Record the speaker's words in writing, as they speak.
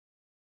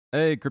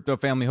Hey, crypto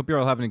family. Hope you're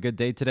all having a good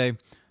day today.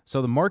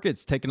 So, the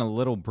market's taking a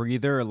little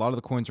breather. A lot of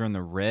the coins are in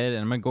the red,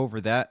 and I'm going to go over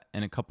that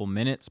in a couple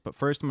minutes. But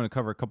first, I'm going to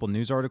cover a couple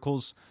news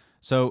articles.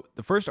 So,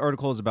 the first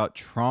article is about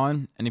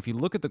Tron. And if you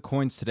look at the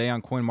coins today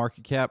on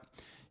CoinMarketCap,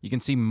 you can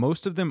see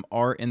most of them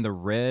are in the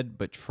red,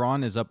 but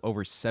Tron is up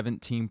over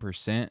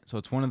 17%. So,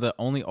 it's one of the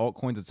only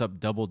altcoins that's up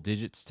double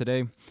digits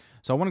today.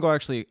 So I want to go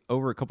actually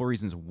over a couple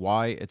reasons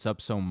why it's up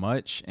so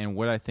much and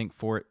what I think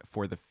for it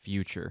for the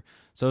future.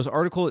 So this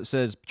article, it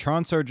says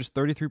Tron surges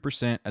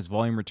 33% as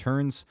volume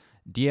returns.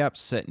 DApps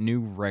set new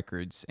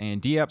records.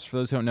 And DApps, for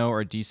those who don't know,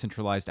 are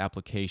decentralized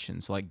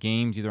applications. So like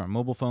games either on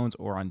mobile phones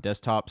or on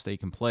desktops they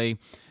can play.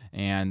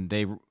 And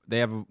they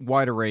have a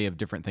wide array of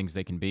different things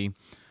they can be.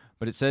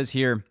 But it says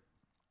here,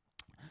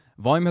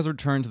 volume has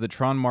returned to the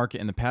Tron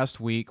market in the past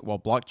week, while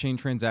blockchain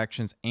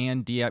transactions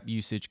and DApp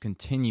usage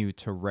continue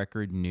to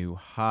record new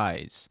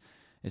highs.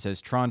 It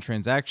says Tron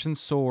transactions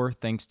soar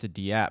thanks to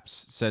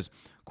DApps. It says,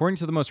 according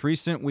to the most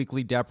recent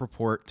weekly DApp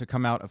report to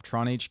come out of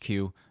Tron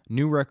HQ,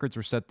 new records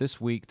were set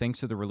this week thanks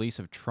to the release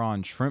of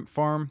Tron Shrimp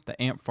Farm,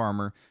 the Ant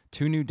Farmer,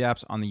 two new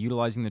DApps on the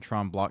utilizing the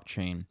Tron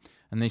blockchain.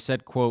 And they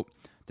said, quote,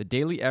 the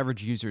daily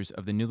average users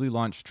of the newly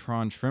launched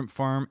Tron Shrimp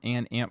Farm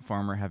and Ant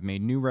Farmer have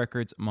made new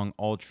records among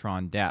all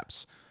Tron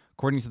DApps.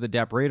 According to the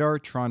DApp Radar,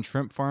 Tron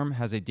Shrimp Farm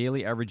has a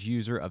daily average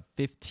user of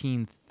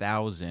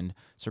 15,000,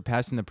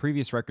 surpassing the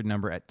previous record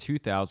number at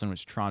 2,000,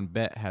 which Tron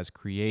Bet has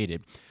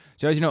created.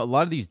 So as you know, a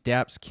lot of these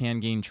dApps can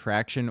gain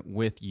traction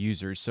with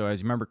users. So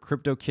as you remember,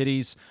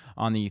 CryptoKitties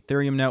on the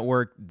Ethereum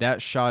network,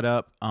 that shot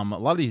up. A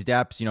lot of these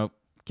dApps,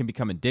 can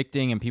become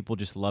addicting and people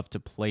just love to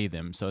play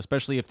them. So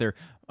especially if they're,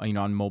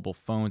 on mobile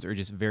phones or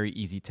just very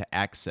easy to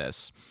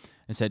access.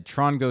 It said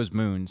Tron goes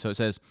moon. So it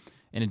says,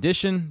 in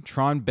addition,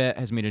 Tron Bet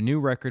has made a new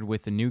record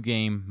with the new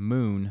game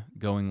Moon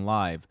going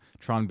live.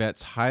 Tron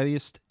Bet's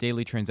highest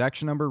daily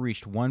transaction number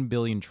reached 1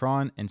 billion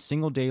Tron, and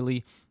single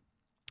day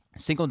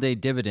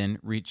dividend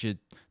reached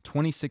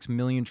 26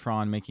 million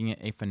Tron, making it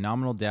a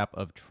phenomenal dApp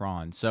of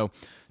Tron. So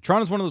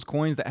Tron is one of those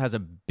coins that has a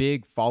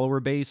big follower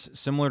base,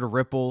 similar to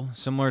Ripple,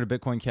 similar to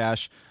Bitcoin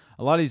Cash.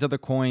 A lot of these other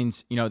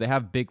coins, they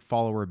have big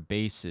follower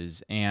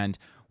bases. And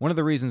one of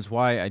the reasons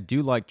why I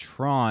do like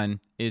Tron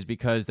is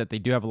because that they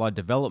do have a lot of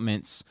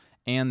developments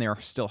and they're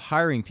still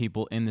hiring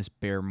people in this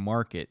bear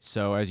market.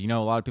 So as you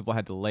know, a lot of people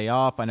had to lay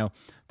off. I know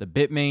the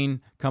Bitmain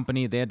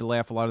company, they had to lay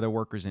off a lot of their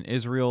workers in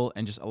Israel,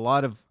 and just a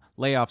lot of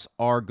layoffs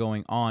are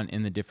going on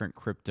in the different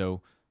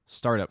crypto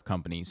startup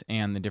companies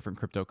and the different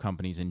crypto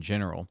companies in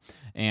general.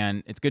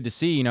 And it's good to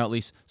see, at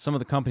least some of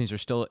the companies are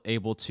still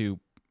able to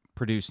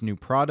produce new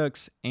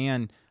products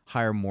and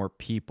hire more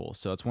people.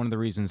 So that's one of the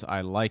reasons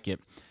I like it.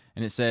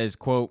 And it says,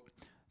 quote,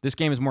 this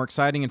game is more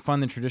exciting and fun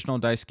than traditional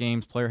dice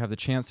games. Players have the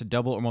chance to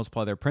double or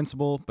multiply their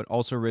principal, but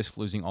also risk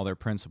losing all their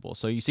principal.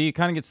 So you see, it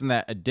kind of gets in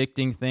that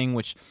addicting thing,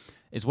 which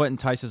is what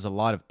entices a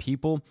lot of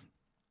people.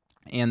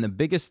 And the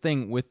biggest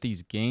thing with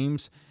these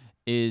games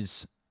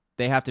is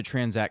they have to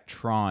transact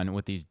Tron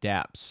with these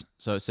dApps.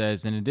 So it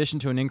says, in addition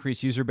to an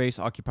increased user base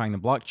occupying the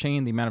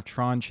blockchain, the amount of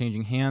Tron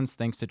changing hands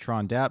thanks to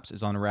Tron dApps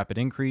is on a rapid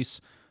increase.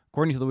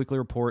 According to the weekly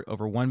report,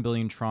 over 1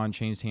 billion Tron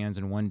changed hands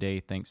in one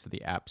day thanks to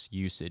the app's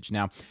usage.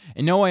 Now,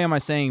 in no way am I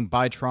saying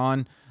buy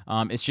Tron.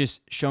 It's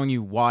just showing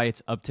you why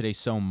it's up today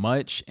so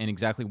much and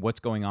exactly what's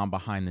going on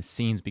behind the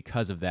scenes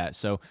because of that.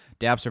 So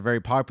dApps are very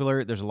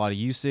popular. There's a lot of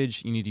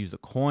usage. You need to use the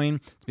coin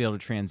to be able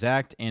to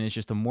transact. And it's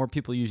just the more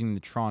people using the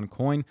Tron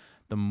coin,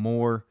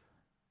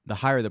 the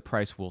higher the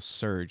price will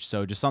surge.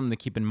 So just something to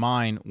keep in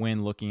mind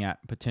when looking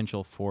at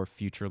potential for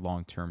future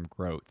long-term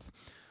growth.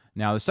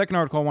 Now, the second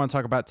article I want to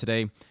talk about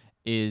today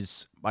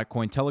is by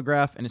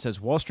Cointelegraph, and it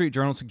says Wall Street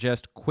Journal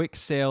suggests quick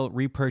sale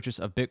repurchase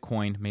of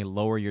Bitcoin may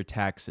lower your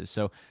taxes.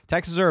 So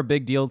taxes are a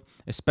big deal,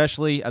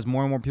 especially as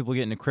more and more people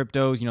get into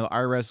cryptos. The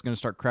IRS is going to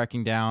start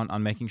cracking down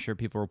on making sure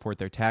people report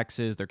their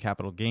taxes, their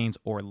capital gains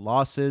or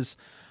losses.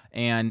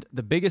 And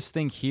the biggest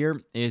thing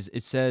here is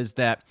it says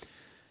that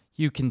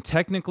you can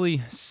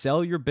technically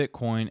sell your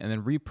Bitcoin and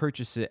then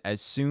repurchase it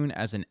as soon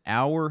as an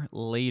hour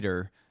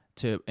later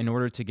in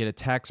order to get a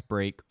tax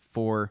break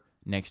for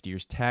next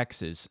year's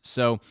taxes.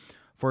 So,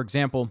 for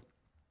example,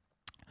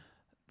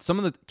 some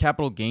of the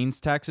capital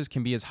gains taxes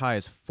can be as high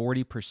as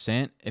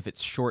 40% if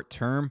it's short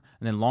term,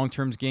 and then long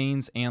term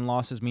gains and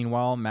losses,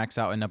 meanwhile, max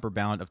out an upper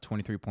bound of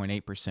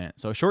 23.8%.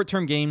 So a short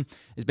term gain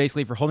is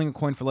basically for holding a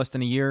coin for less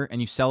than a year and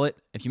you sell it.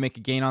 If you make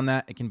a gain on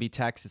that, it can be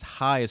taxed as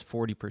high as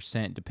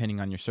 40% depending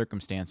on your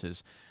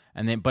circumstances.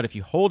 But if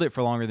you hold it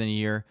for longer than a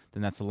year,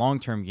 then that's a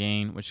long-term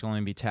gain, which can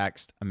only be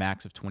taxed a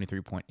max of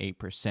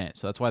 23.8%.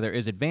 So that's why there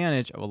is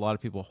advantage of a lot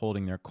of people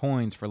holding their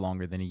coins for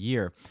longer than a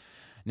year.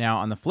 Now,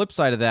 on the flip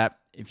side of that,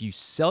 if you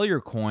sell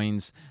your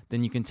coins,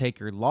 then you can take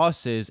your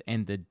losses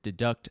and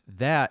deduct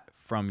that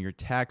from your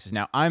taxes.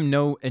 Now, I'm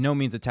in no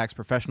means a tax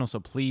professional, so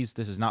please,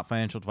 this is not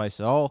financial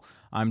advice at all.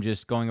 I'm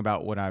just going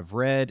about what I've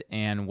read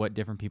and what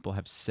different people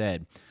have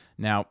said.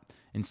 Now,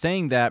 in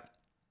saying that,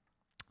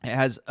 it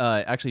has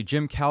actually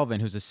Jim Calvin,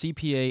 who's a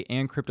CPA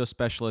and crypto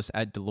specialist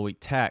at Deloitte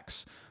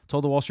Tax,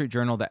 told the Wall Street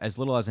Journal that as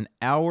little as an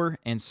hour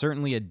and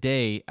certainly a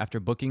day after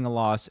booking a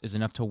loss is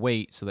enough to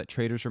wait so that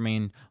traders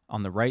remain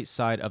on the right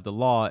side of the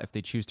law if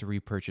they choose to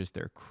repurchase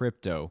their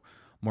crypto.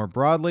 More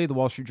broadly, the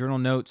Wall Street Journal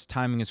notes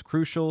timing is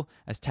crucial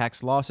as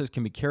tax losses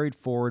can be carried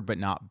forward but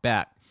not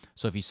back.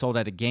 So if you sold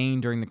at a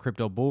gain during the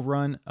crypto bull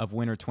run of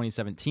winter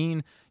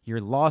 2017, your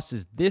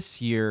losses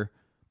this year,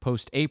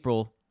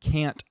 post-April,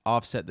 can't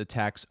offset the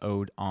tax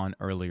owed on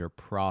earlier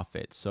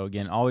profits. So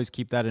again, always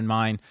keep that in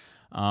mind.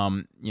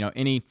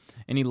 Any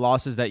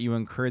losses that you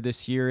incur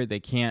this year, they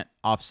can't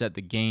offset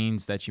the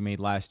gains that you made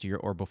last year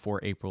or before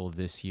April of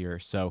this year.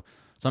 So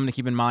something to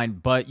keep in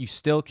mind, but you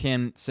still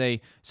can say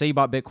you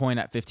bought Bitcoin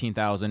at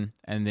 15,000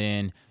 and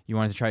then you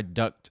wanted to try to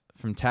deduct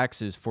from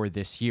taxes for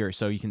this year.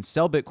 So you can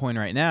sell Bitcoin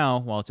right now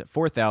while it's at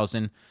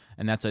 4,000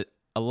 and that's a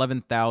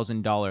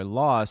 $11,000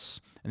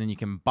 loss. And then you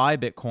can buy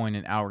Bitcoin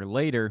an hour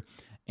later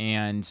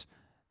and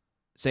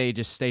say it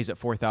just stays at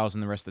 4,000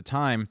 the rest of the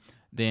time,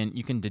 then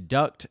you can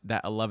deduct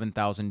that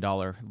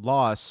 $11,000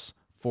 loss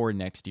for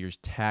next year's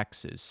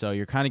taxes. So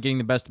you're kind of getting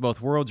the best of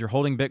both worlds. You're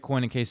holding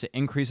Bitcoin in case it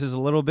increases a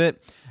little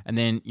bit, and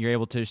then you're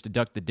able to just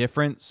deduct the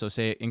difference. So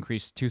say it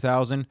increased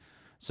 2,000,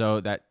 so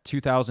that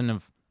 2,000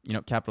 of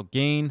capital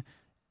gain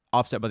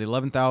offset by the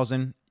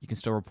 11,000, you can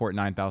still report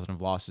 9,000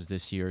 of losses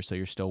this year, so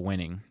you're still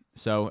winning.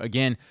 So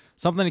again,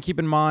 something to keep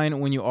in mind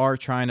when you are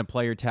trying to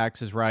play your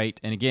taxes right.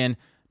 And again,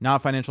 not a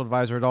financial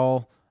advisor at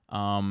all.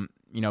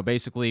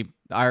 Basically,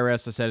 the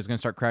IRS, I said, is going to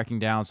start cracking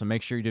down. So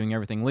make sure you're doing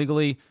everything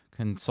legally.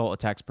 Consult a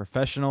tax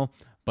professional.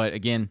 But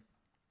again,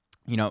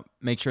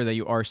 make sure that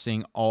you are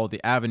seeing all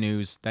the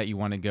avenues that you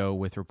want to go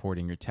with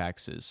reporting your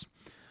taxes.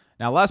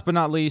 Now, last but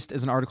not least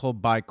is an article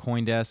by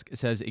CoinDesk. It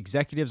says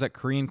executives at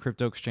Korean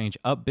crypto exchange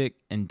Upbit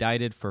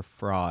indicted for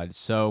fraud.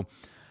 So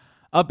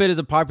Upbit is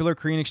a popular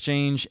Korean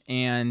exchange,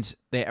 and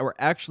they were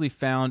actually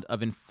found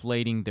of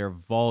inflating their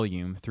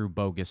volume through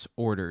bogus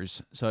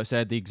orders. So I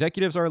said the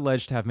executives are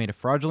alleged to have made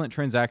fraudulent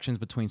transactions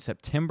between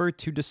September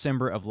to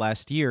December of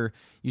last year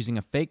using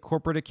a fake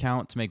corporate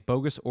account to make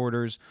bogus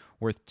orders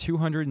worth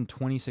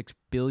 $226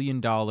 billion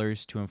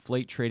to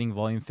inflate trading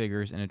volume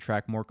figures and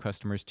attract more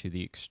customers to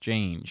the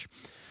exchange.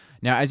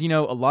 Now, as you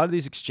know, a lot of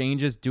these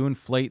exchanges do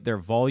inflate their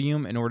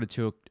volume in order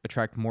to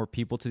attract more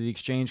people to the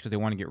exchange because they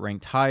want to get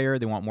ranked higher.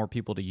 They want more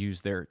people to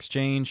use their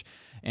exchange.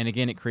 And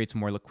again, it creates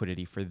more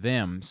liquidity for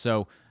them.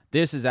 So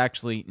this is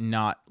actually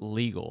not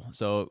legal.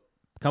 So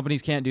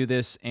companies can't do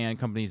this, and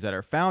companies that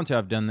are found to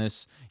have done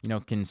this,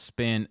 can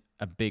spend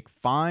a big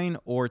fine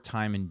or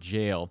time in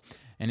jail.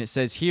 And it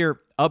says here,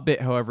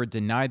 Upbit, however,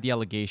 denied the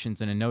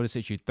allegations in a notice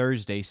issued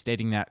Thursday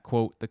stating that,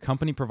 quote, the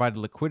company provided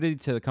liquidity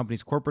to the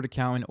company's corporate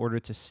account in order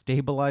to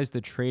stabilize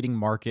the trading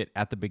market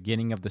at the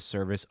beginning of the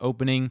service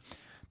opening.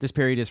 This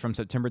period is from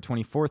September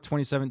 24th,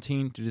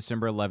 2017 to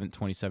December 11th,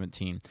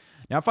 2017.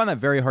 Now, I find that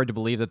very hard to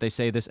believe that they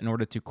say this in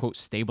order to, quote,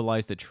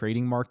 stabilize the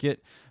trading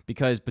market,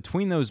 because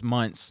between those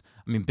months,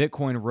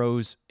 Bitcoin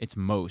rose its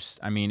most.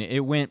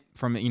 It went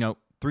from,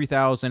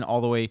 3,000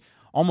 all the way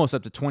almost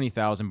up to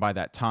 20,000 by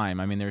that time.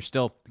 There's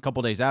still a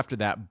couple days after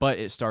that, but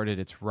it started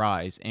its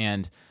rise.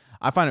 And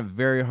I find it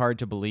very hard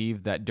to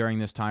believe that during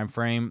this time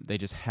frame, they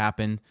just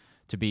happened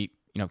to be,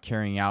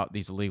 carrying out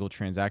these illegal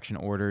transaction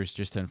orders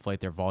just to inflate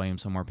their volume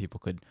so more people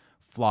could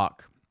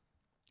flock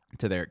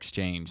to their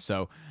exchange.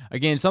 So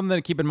again, something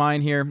to keep in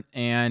mind here.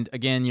 And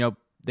again,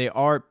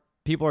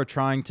 people are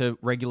trying to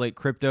regulate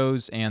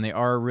cryptos, and they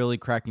are really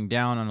cracking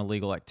down on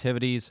illegal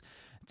activities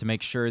to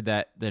make sure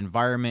that the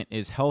environment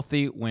is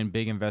healthy when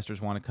big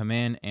investors want to come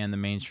in and the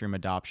mainstream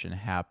adoption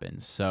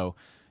happens. So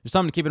there's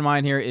something to keep in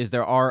mind here is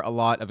there are a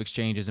lot of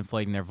exchanges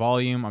inflating their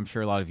volume. I'm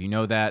sure a lot of you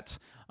know that.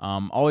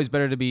 Always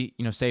better to be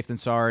safe than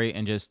sorry,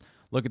 and just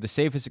look at the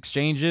safest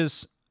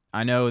exchanges.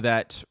 I know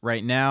that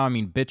right now,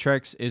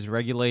 Bittrex is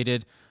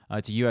regulated.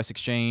 It's a U.S.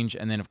 exchange.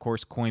 And then, of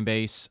course,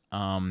 Coinbase.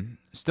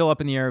 Still up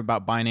in the air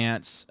about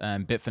Binance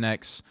and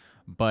Bitfinex.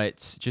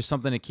 But just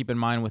something to keep in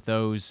mind with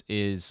those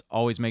is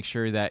always make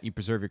sure that you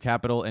preserve your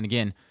capital. And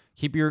again,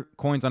 keep your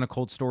coins on a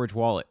cold storage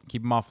wallet.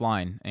 Keep them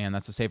offline, and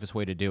that's the safest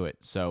way to do it.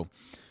 So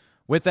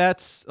with that,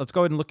 let's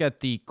go ahead and look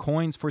at the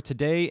coins for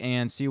today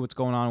and see what's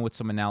going on with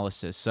some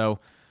analysis. So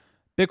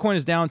Bitcoin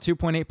is down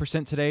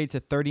 2.8% today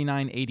to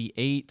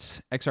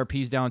 39.88.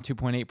 XRP is down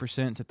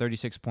 2.8% to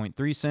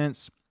 36.3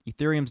 cents.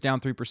 Ethereum's down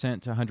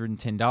 3% to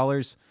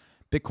 $110.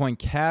 Bitcoin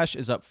Cash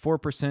is up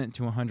 4%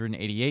 to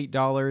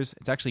 $188.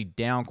 It's actually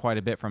down quite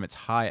a bit from its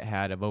high it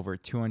had of over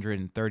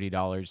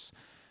 $230.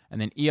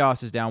 And then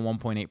EOS is down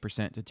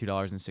 1.8% to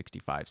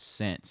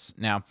 $2.65.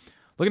 Now,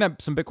 looking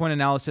at some Bitcoin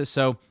analysis,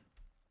 so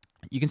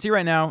you can see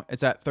right now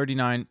it's at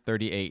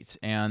 39.38,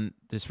 and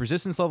this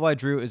resistance level I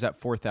drew is at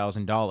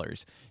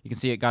 $4,000. You can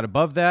see it got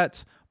above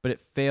that, but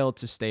it failed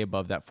to stay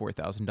above that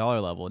 $4,000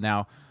 level.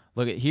 Now,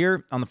 look at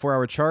here on the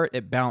 4-hour chart,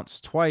 it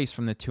bounced twice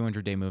from the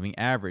 200-day moving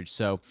average.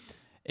 So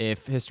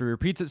if history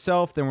repeats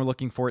itself, then we're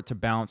looking for it to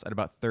bounce at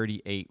about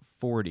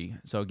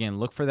 38.40. So again,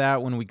 look for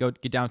that when we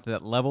get down to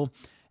that level.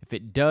 If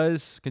it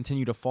does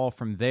continue to fall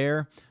from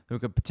there, then we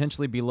could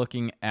potentially be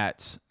looking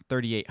at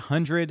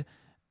 3,800.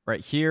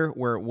 right here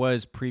where it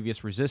was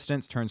previous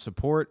resistance turns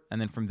support, and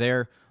then from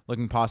there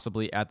looking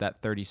possibly at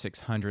that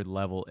 3,600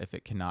 level if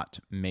it cannot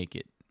make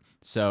it.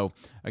 So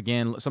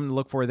again, something to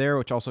look for there,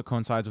 which also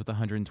coincides with the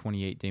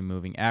 128-day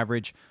moving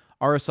average.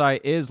 RSI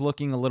is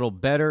looking a little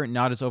better,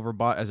 not as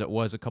overbought as it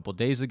was a couple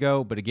days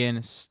ago, but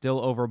again, still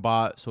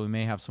overbought, so we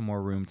may have some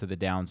more room to the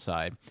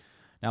downside.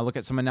 Now look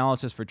at some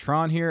analysis for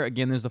Tron here.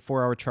 Again, there's the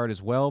 4-hour chart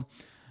as well.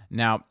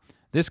 Now,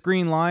 this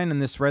green line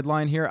and this red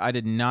line here, I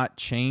did not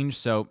change,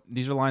 so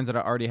these are lines that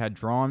I already had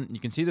drawn. You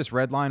can see this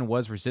red line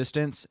was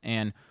resistance,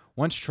 and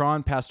once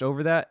Tron passed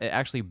over that, it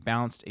actually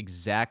bounced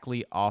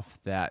exactly off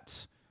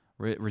that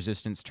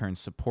resistance turns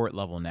support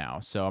level now.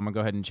 So I'm going to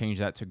go ahead and change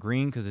that to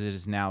green because it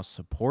is now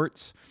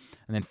support.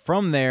 And then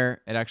from there,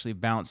 it actually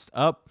bounced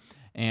up.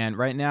 And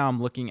right now I'm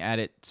looking at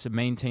it to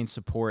maintain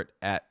support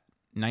at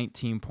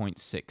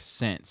 19.6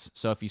 cents.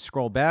 So if you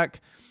scroll back,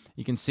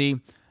 you can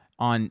see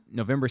on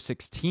November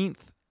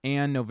 16th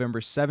and November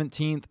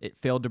 17th, it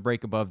failed to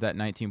break above that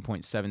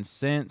 19.7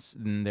 cents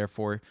and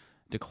therefore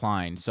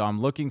declined. So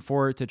I'm looking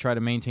for it to try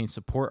to maintain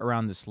support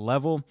around this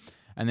level.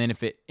 And then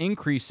if it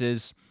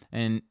increases,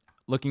 and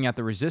looking at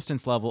the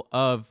resistance level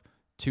of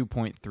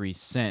 2.3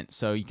 cents.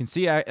 So you can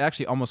see I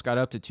actually almost got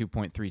up to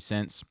 2.3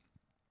 cents.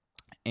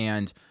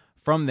 And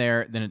from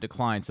there, then it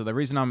declined. So the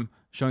reason I'm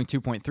showing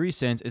 2.3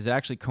 cents is it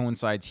actually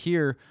coincides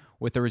here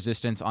with the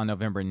resistance on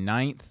November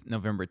 9th,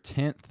 November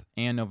 10th,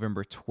 and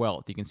November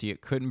 12th. You can see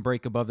it couldn't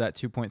break above that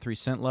 2.3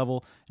 cent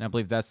level. And I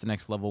believe that's the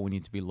next level we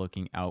need to be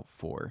looking out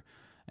for.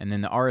 And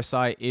then the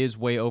RSI is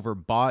way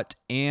overbought,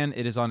 and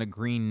it is on a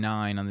green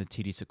 9 on the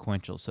TD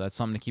sequential. So that's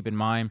something to keep in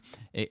mind.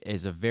 It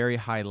is a very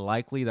high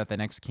likely that the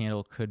next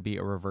candle could be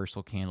a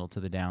reversal candle to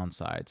the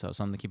downside. So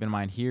something to keep in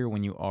mind here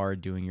when you are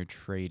doing your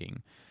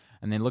trading.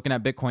 And then looking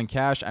at Bitcoin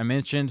Cash, I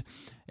mentioned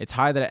its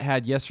high that it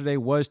had yesterday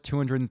was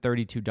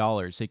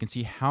 $232. So you can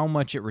see how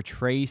much it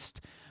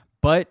retraced,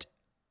 but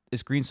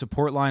this green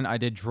support line I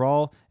did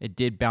draw, it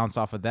did bounce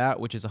off of that,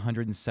 which is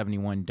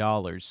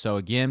 $171. So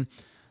again,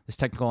 this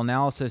technical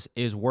analysis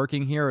is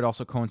working here. It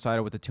also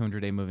coincided with the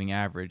 200-day moving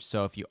average.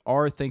 So if you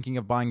are thinking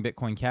of buying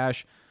Bitcoin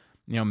Cash,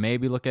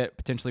 maybe look at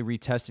potentially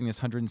retesting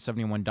this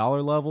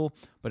 $171 level.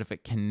 But if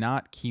it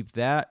cannot keep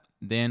that,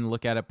 then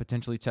look at it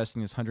potentially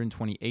testing this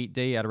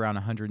 128-day at around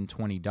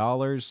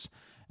 $120.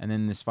 And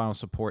then this final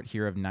support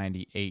here of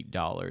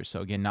 $98. So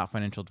again, not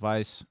financial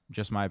advice,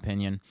 just my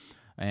opinion.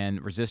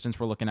 And resistance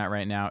we're looking at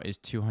right now is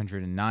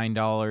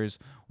 $209,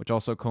 which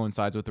also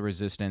coincides with the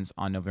resistance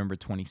on November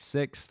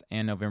 26th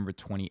and November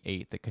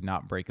 28th that could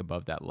not break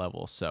above that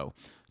level. So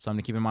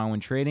something to keep in mind when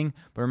trading.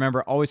 But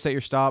remember, always set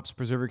your stops,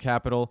 preserve your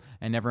capital,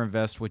 and never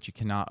invest what you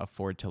cannot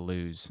afford to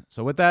lose.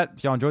 So with that,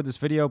 if y'all enjoyed this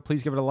video,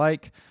 please give it a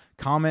like,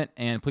 comment,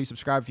 and please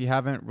subscribe if you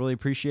haven't. Really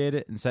appreciate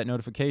it, and set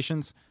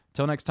notifications.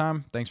 Till next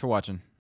time, thanks for watching.